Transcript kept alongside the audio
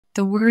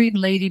The Worried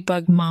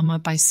Ladybug Mama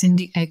by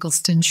Cindy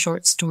Eggleston,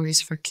 Short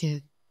Stories for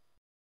Kids.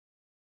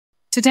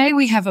 Today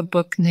we have a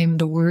book named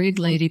The Worried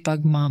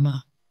Ladybug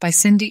Mama by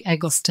Cindy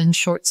Eggleston,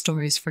 Short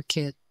Stories for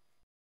Kids.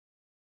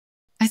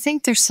 I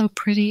think they're so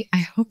pretty. I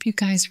hope you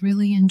guys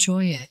really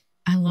enjoy it.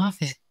 I love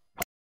it.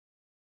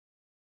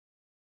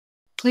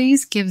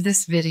 Please give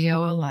this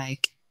video a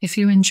like if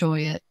you enjoy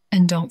it,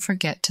 and don't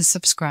forget to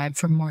subscribe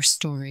for more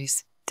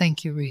stories.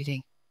 Thank you,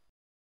 reading.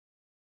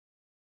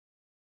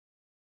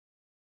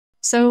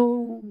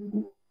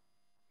 So,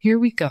 here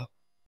we go.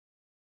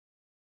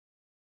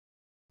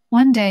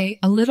 One day,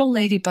 a little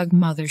ladybug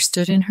mother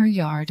stood in her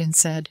yard and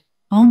said,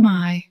 "Oh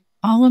my,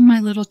 all of my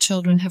little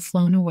children have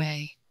flown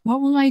away.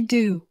 What will I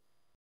do?"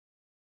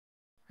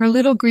 Her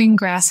little green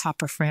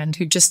grasshopper friend,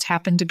 who just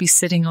happened to be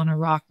sitting on a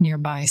rock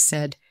nearby,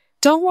 said,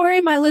 "Don't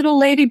worry, my little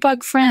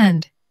ladybug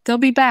friend. They'll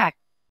be back.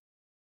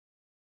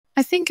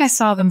 I think I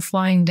saw them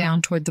flying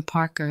down toward the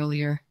park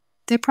earlier.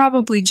 They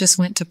probably just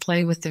went to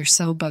play with their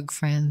bug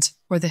friends,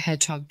 or the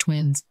hedgehog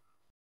twins."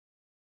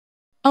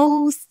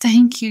 "Oh,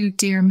 thank you,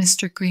 dear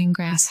Mr. Green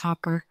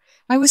Grasshopper.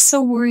 I was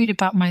so worried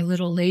about my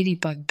little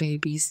ladybug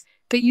babies,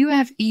 but you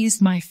have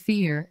eased my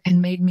fear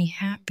and made me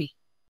happy.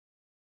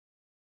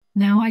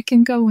 Now I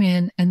can go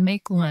in and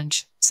make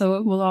lunch, so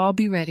it will all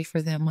be ready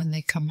for them when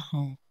they come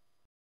home.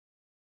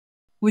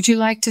 Would you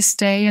like to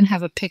stay and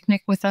have a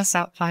picnic with us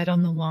outside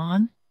on the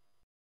lawn?"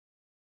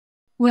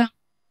 "Well,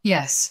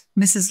 yes,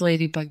 Mrs.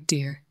 Ladybug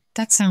dear,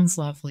 that sounds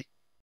lovely.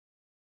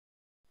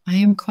 I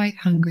am quite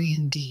hungry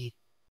indeed."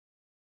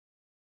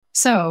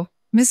 So,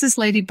 Mrs.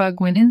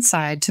 Ladybug went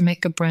inside to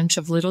make a brunch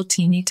of little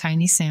teeny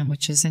tiny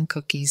sandwiches and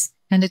cookies,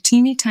 and a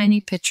teeny tiny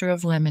pitcher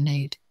of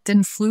lemonade,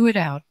 then flew it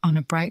out on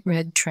a bright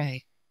red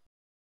tray.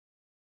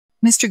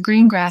 Mr.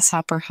 Green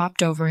Grasshopper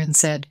hopped over and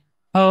said,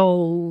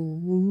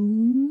 "Oh,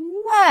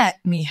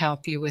 let me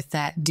help you with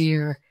that,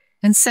 dear,"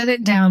 and set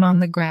it down on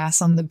the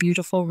grass on the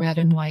beautiful red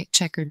and white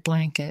checkered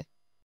blanket.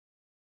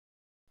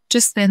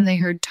 Just then they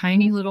heard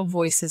tiny little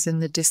voices in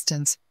the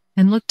distance,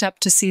 and looked up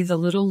to see the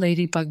little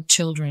ladybug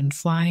children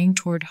flying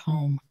toward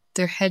home,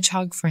 their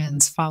hedgehog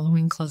friends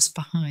following close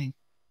behind.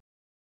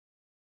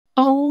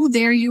 "Oh,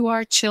 there you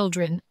are,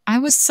 children. I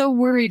was so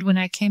worried when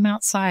I came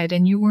outside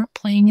and you weren't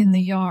playing in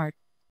the yard.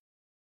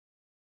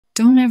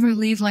 Don't ever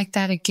leave like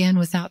that again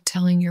without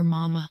telling your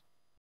mama."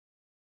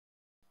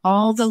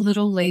 All the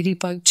little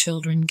ladybug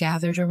children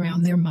gathered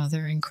around their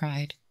mother and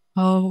cried,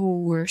 "Oh,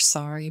 we're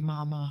sorry,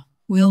 Mama.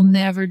 We'll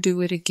never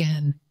do it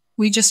again.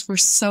 We just were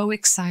so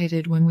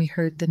excited when we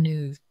heard the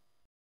news.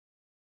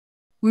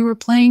 We were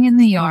playing in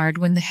the yard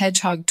when the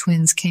hedgehog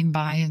twins came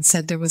by and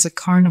said there was a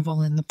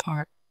carnival in the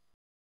park.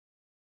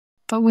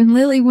 But when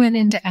Lily went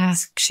in to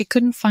ask, she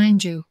couldn't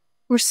find you.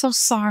 We're so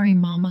sorry,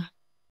 Mama."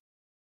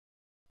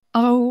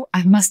 "Oh,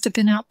 I must have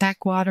been out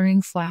back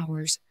watering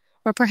flowers,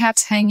 or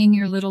perhaps hanging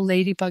your little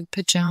ladybug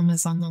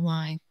pajamas on the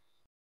line.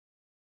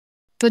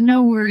 But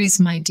no worries,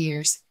 my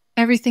dears.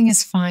 Everything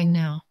is fine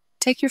now.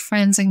 Take your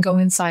friends and go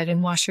inside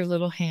and wash your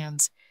little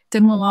hands.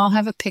 Then we'll all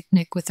have a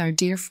picnic with our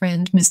dear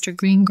friend Mr.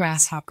 Green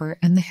Grasshopper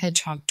and the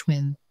hedgehog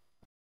twin."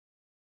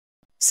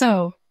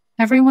 So,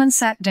 everyone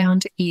sat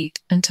down to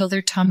eat until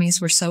their tummies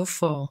were so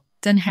full,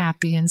 then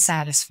happy and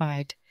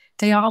satisfied,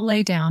 they all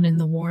lay down in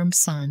the warm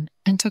sun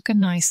and took a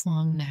nice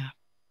long nap.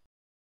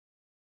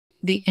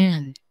 The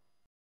end.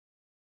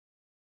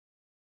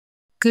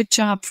 Good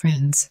job,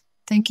 friends.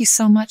 Thank you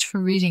so much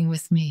for reading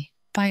with me.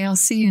 Bye, I'll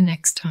see you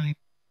next time.